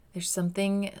There's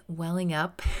something welling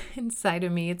up inside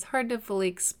of me. It's hard to fully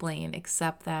explain,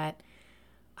 except that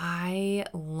I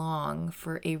long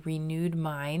for a renewed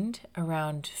mind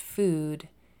around food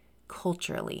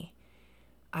culturally.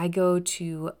 I go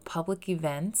to public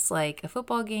events like a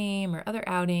football game or other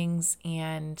outings,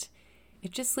 and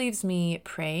it just leaves me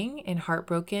praying and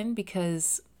heartbroken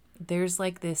because there's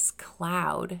like this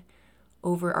cloud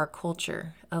over our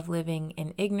culture of living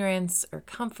in ignorance or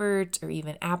comfort or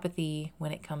even apathy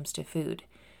when it comes to food.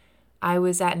 I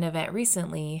was at an event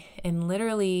recently, and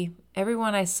literally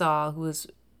everyone I saw who was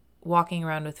walking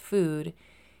around with food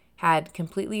had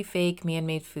completely fake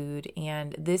man-made food,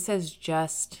 and this has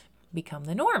just become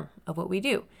the norm of what we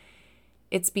do.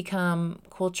 It's become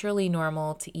culturally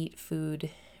normal to eat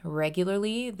food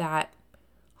regularly that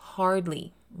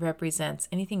hardly represents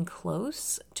anything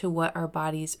close to what our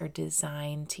bodies are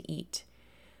designed to eat,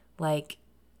 like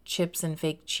chips and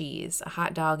fake cheese, a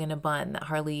hot dog and a bun that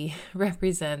hardly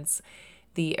represents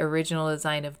the original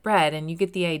design of bread, and you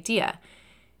get the idea.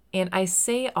 And I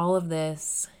say all of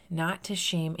this not to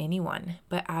shame anyone,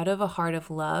 but out of a heart of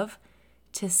love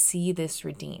to see this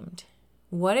redeemed.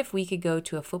 What if we could go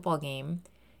to a football game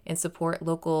and support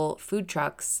local food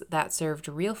trucks that served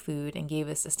real food and gave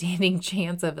us a standing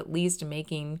chance of at least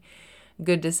making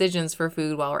good decisions for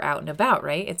food while we're out and about,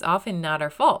 right? It's often not our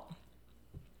fault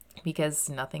because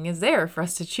nothing is there for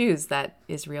us to choose that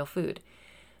is real food.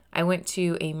 I went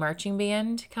to a marching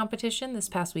band competition this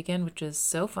past weekend, which was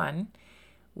so fun.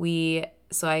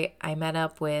 I met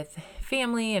up with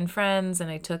family and friends, and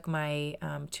I took my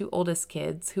two oldest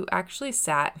kids who actually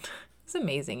sat. It's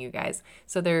amazing, you guys.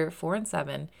 So they're 4 and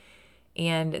 7,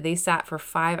 and they sat for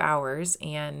 5 hours.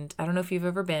 And I don't know if you've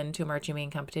ever been to a marching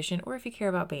band competition or if you care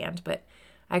about band, but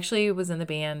I actually was in the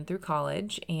band through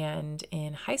college, and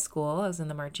in high school I was in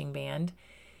the marching band,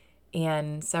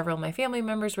 and several of my family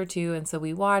members were too. And so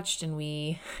we watched and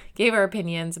we gave our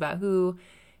opinions about who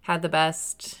had the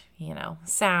best,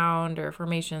 sound or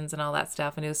formations and all that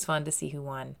stuff. And it was fun to see who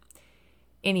won.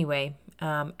 Anyway,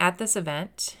 at this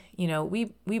event,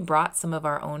 we brought some of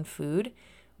our own food,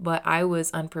 but I was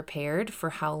unprepared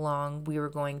for how long we were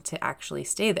going to actually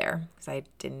stay there because I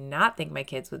did not think my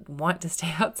kids would want to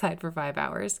stay outside for 5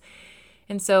 hours.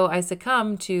 And so I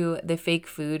succumbed to the fake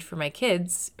food for my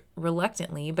kids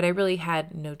reluctantly, but I really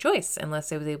had no choice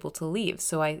unless I was able to leave.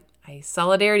 So I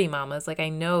solidarity mamas, like I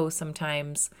know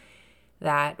sometimes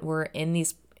that we're in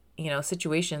these,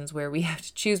 situations where we have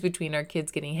to choose between our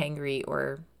kids getting hangry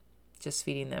or just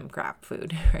feeding them crap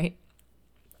food, right?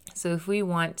 So if we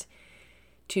want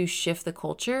to shift the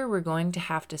culture, we're going to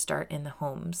have to start in the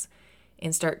homes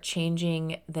and start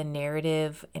changing the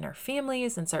narrative in our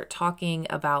families and start talking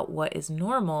about what is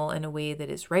normal in a way that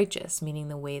is righteous, meaning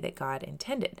the way that God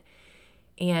intended.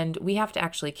 And we have to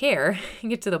actually care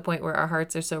and get to the point where our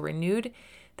hearts are so renewed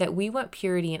that we want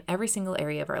purity in every single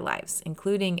area of our lives,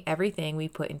 including everything we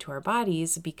put into our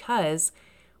bodies, because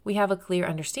we have a clear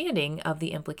understanding of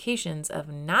the implications of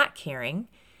not caring,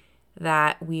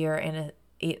 that we are in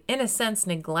a sense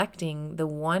neglecting the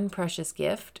one precious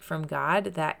gift from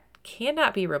God that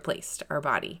cannot be replaced, our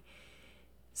body.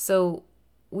 So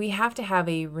we have to have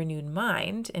a renewed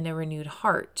mind and a renewed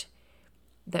heart,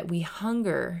 that we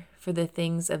hunger for the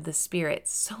things of the Spirit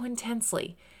so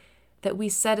intensely that we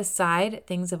set aside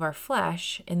things of our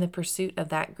flesh in the pursuit of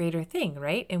that greater thing,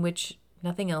 right? In which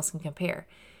nothing else can compare.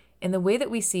 And the way that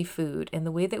we see food and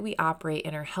the way that we operate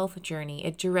in our health journey,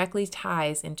 it directly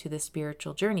ties into the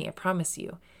spiritual journey, I promise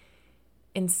you.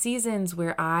 In seasons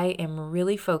where I am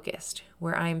really focused,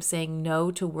 where I am saying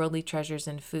no to worldly treasures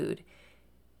and food,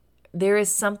 there is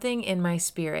something in my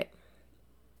spirit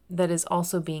that is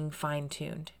also being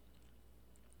fine-tuned.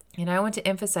 And I want to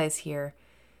emphasize here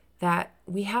that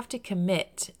we have to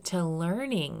commit to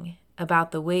learning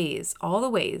about all the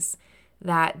ways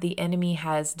that the enemy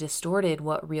has distorted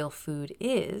what real food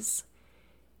is,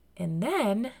 and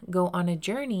then go on a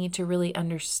journey to really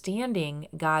understanding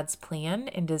God's plan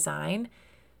and design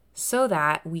so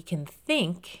that we can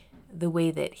think the way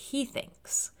that He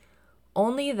thinks.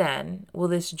 Only then will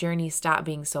this journey stop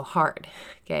being so hard,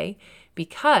 okay?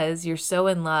 Because you're so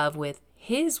in love with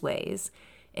His ways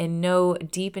and know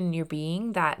deep in your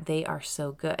being that they are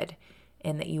so good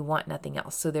and that you want nothing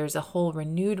else. So there's a whole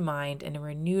renewed mind and a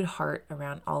renewed heart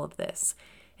around all of this.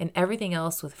 And everything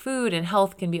else with food and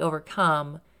health can be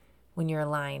overcome when you're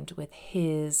aligned with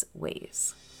His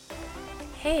ways.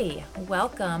 Hey,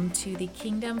 welcome to the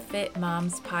Kingdom Fit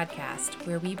Moms podcast,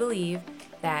 where we believe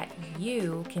that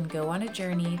you can go on a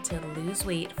journey to lose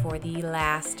weight for the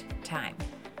last time.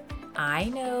 I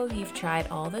know you've tried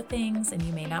all the things and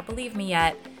you may not believe me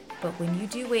yet, but when you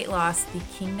do weight loss the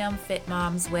Kingdom Fit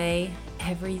Moms way,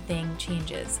 everything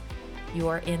changes.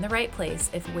 You're in the right place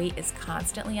if weight is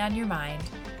constantly on your mind,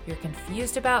 you're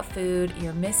confused about food,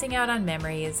 you're missing out on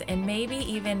memories, and maybe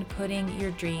even putting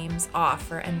your dreams off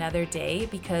for another day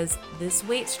because this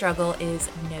weight struggle is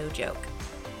no joke.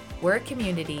 We're a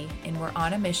community and we're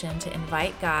on a mission to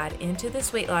invite God into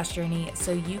this weight loss journey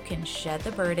so you can shed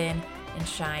the burden and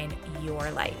shine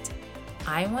your light.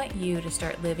 I want you to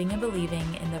start living and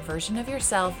believing in the version of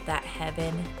yourself that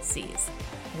heaven sees.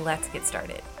 Let's get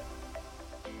started.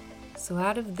 So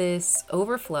out of this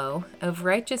overflow of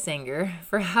righteous anger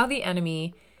for how the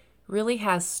enemy really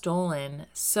has stolen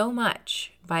so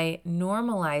much by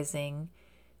normalizing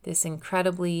this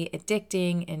incredibly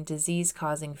addicting and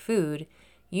disease-causing food,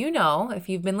 you know, if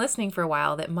you've been listening for a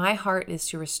while, that my heart is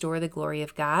to restore the glory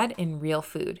of God in real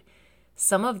food.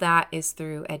 Some of that is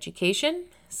through education.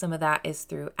 Some of that is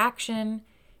through action,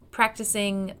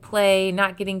 practicing, play,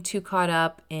 not getting too caught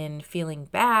up in feeling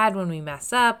bad when we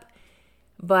mess up,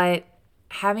 but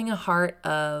having a heart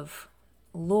of,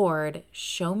 Lord,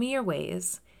 show me your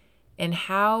ways, and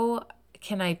how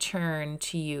can I turn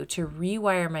to you to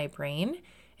rewire my brain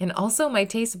and also my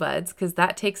taste buds, because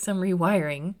that takes some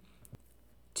rewiring,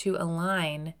 to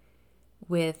align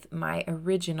with my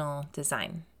original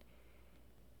design.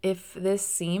 If this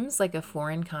seems like a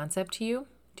foreign concept to you,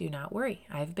 do not worry.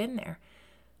 I've been there.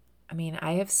 I mean,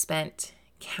 I have spent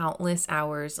countless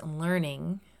hours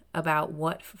learning about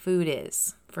what food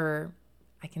is for,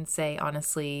 I can say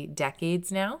honestly,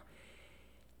 decades now.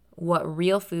 What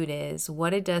real food is,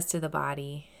 what it does to the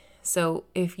body. So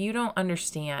if you don't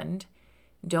understand,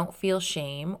 don't feel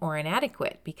shame or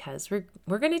inadequate, because we're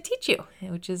going to teach you,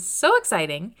 which is so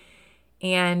exciting.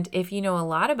 And if you know a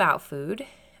lot about food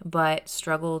but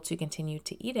struggle to continue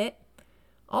to eat it,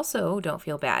 also don't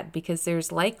feel bad, because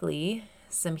there's likely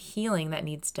some healing that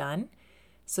needs done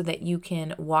so that you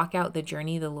can walk out the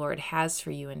journey the Lord has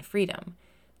for you in freedom.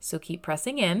 So keep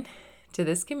pressing in to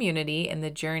this community and the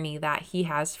journey that He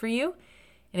has for you.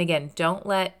 And again, don't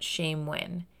let shame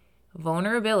win.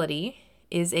 Vulnerability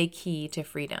is a key to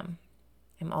freedom.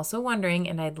 I'm also wondering,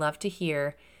 and I'd love to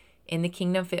hear in the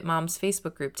Kingdom Fit Moms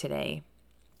Facebook group today,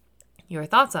 your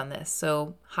thoughts on this.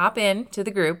 So hop in to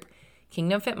the group,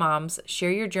 Kingdom Fit Moms,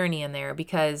 share your journey in there,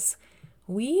 because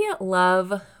we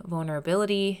love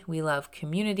vulnerability. We love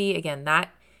community. Again,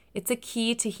 it's a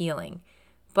key to healing.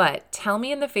 But tell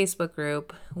me in the Facebook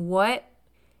group, what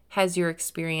has your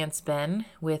experience been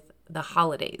with the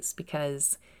holidays?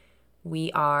 Because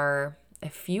we are a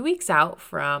few weeks out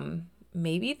from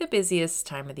maybe the busiest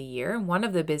time of the year, one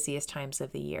of the busiest times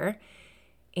of the year.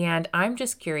 And I'm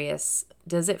just curious,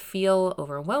 does it feel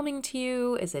overwhelming to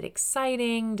you? Is it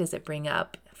exciting? Does it bring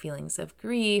up feelings of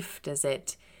grief? Does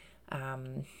it,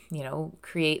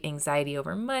 create anxiety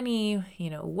over money?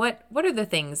 What are the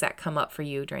things that come up for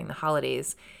you during the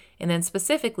holidays? And then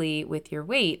specifically with your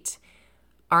weight,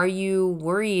 are you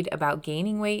worried about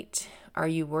gaining weight? Are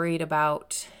you worried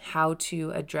about how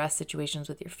to address situations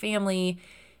with your family?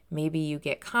 Maybe you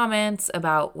get comments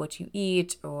about what you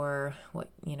eat or what,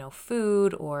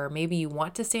 food, or maybe you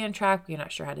want to stay on track, but you're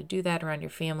not sure how to do that around your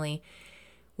family.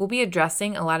 We'll be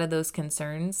addressing a lot of those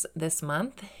concerns this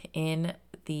month in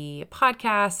the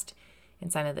podcast,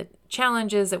 inside of the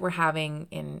challenges that we're having,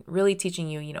 and really teaching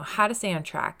you, how to stay on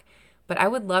track. But I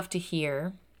would love to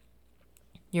hear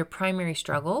your primary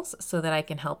struggles so that I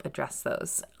can help address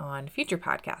those on future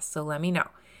podcasts. So let me know.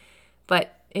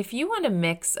 But if you want a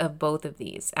mix of both of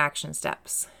these action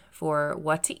steps for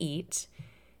what to eat,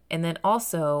 and then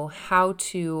also how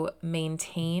to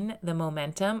maintain the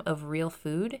momentum of real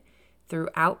food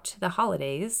throughout the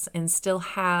holidays and still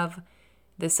have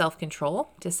the self-control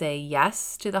to say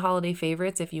yes to the holiday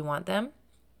favorites if you want them,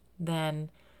 then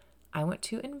I want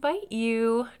to invite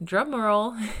you,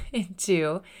 drumroll,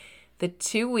 into the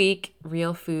 2-week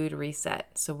Real Food Reset.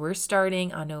 So we're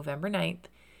starting on November 9th,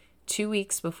 2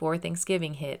 weeks before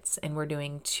Thanksgiving hits, and we're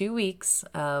doing 2 weeks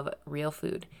of real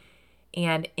food.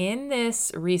 And in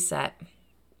this reset,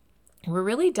 we're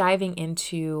really diving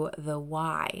into the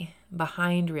why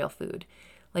behind real food.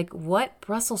 Like what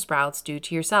Brussels sprouts do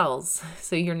to your cells.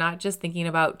 So you're not just thinking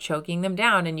about choking them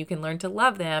down, and you can learn to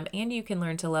love them, and you can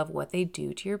learn to love what they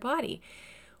do to your body.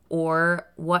 Or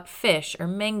what fish or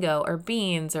mango or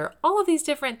beans or all of these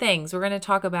different things. We're going to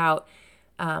talk about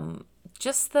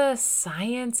just the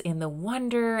science and the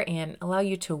wonder, and allow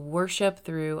you to worship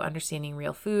through understanding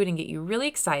real food and get you really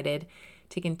excited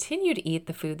to continue to eat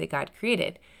the food that God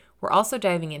created. We're also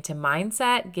diving into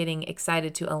mindset, getting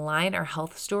excited to align our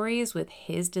health stories with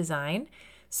His design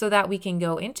so that we can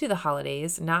go into the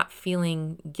holidays not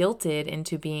feeling guilted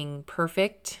into being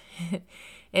perfect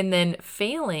And then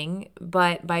failing,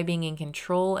 but by being in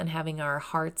control and having our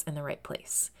hearts in the right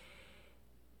place.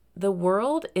 The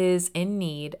world is in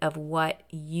need of what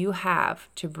you have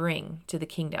to bring to the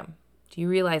kingdom. Do you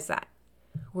realize that?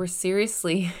 We're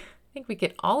seriously, I think we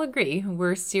could all agree,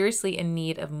 we're seriously in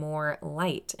need of more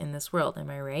light in this world. Am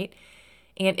I right?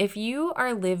 And if you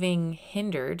are living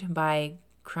hindered by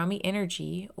crummy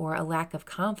energy or a lack of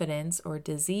confidence or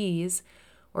disease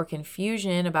or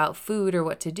confusion about food or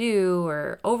what to do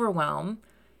or overwhelm,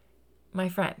 my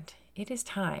friend, it is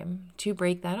time to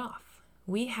break that off.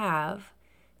 We have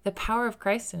the power of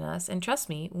Christ in us. And trust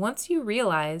me, once you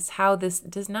realize how this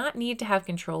does not need to have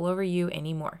control over you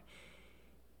anymore,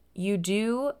 you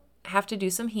do have to do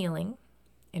some healing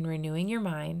and renewing your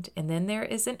mind. And then there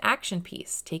is an action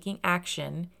piece, taking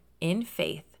action in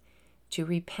faith to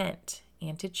repent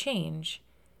and to change.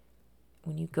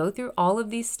 When you go through all of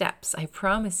these steps, I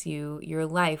promise you, your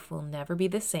life will never be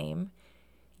the same.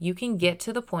 You can get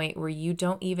to the point where you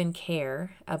don't even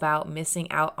care about missing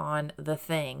out on the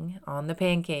thing, on the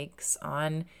pancakes,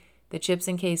 on the chips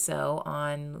and queso,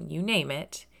 on you name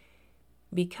it,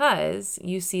 because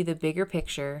you see the bigger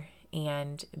picture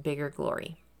and bigger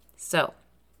glory. So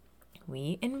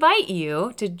we invite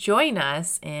you to join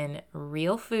us in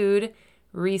Real Food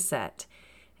Reset.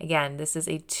 Again, this is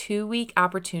a 2-week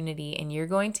opportunity, and you're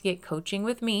going to get coaching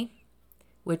with me,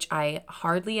 which I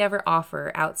hardly ever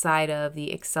offer outside of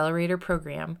the Accelerator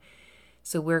program.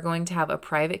 So we're going to have a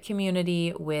private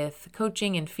community with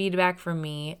coaching and feedback from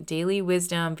me, daily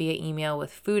wisdom via email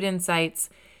with food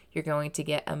insights. You're going to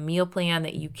get a meal plan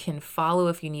that you can follow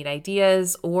if you need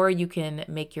ideas, or you can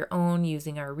make your own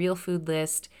using our Real Food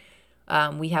list.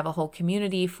 We have a whole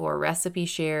community for recipe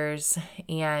shares,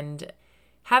 and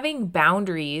having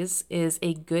boundaries is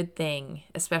a good thing,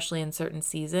 especially in certain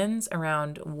seasons,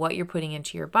 around what you're putting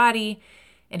into your body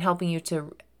and helping you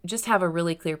to just have a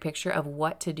really clear picture of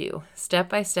what to do.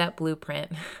 Step-by-step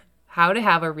blueprint, how to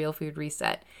have a real food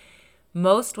reset.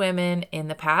 Most women in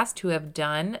the past who have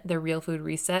done the Real Food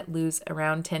Reset lose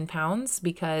around 10 pounds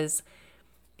because,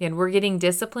 again, we're getting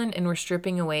disciplined and we're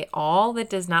stripping away all that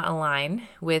does not align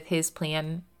with His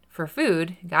plan for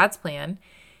food, God's plan.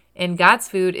 And God's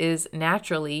food is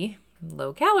naturally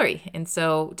low calorie. And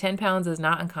so 10 pounds is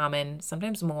not uncommon,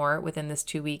 sometimes more within this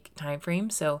 2-week time frame.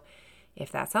 So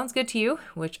if that sounds good to you,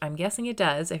 which I'm guessing it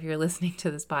does if you're listening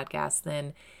to this podcast,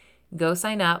 then go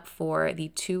sign up for the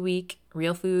 2-week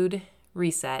Real Food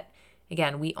Reset.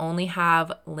 Again, we only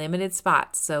have limited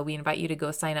spots, so we invite you to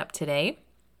go sign up today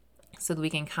so that we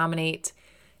can accommodate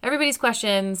everybody's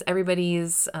questions,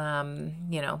 everybody's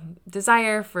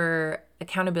desire for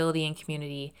accountability and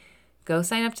community. Go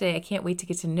sign up today. I can't wait to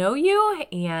get to know you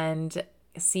and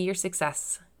see your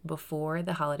success before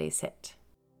the holidays hit.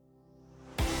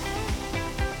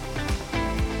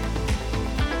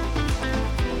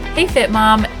 Hey Fit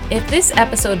Mom, if this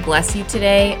episode blessed you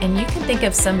today and you can think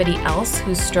of somebody else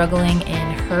who's struggling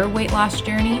in her weight loss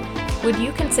journey, would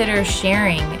you consider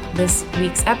sharing this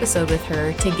week's episode with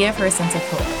her to give her a sense of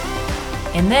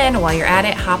hope? And then while you're at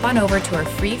it, hop on over to our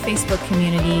free Facebook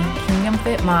community, Kingdom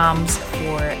Fit Moms,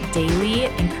 for daily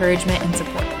encouragement and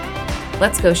support.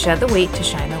 Let's go shed the weight to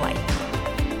shine the light.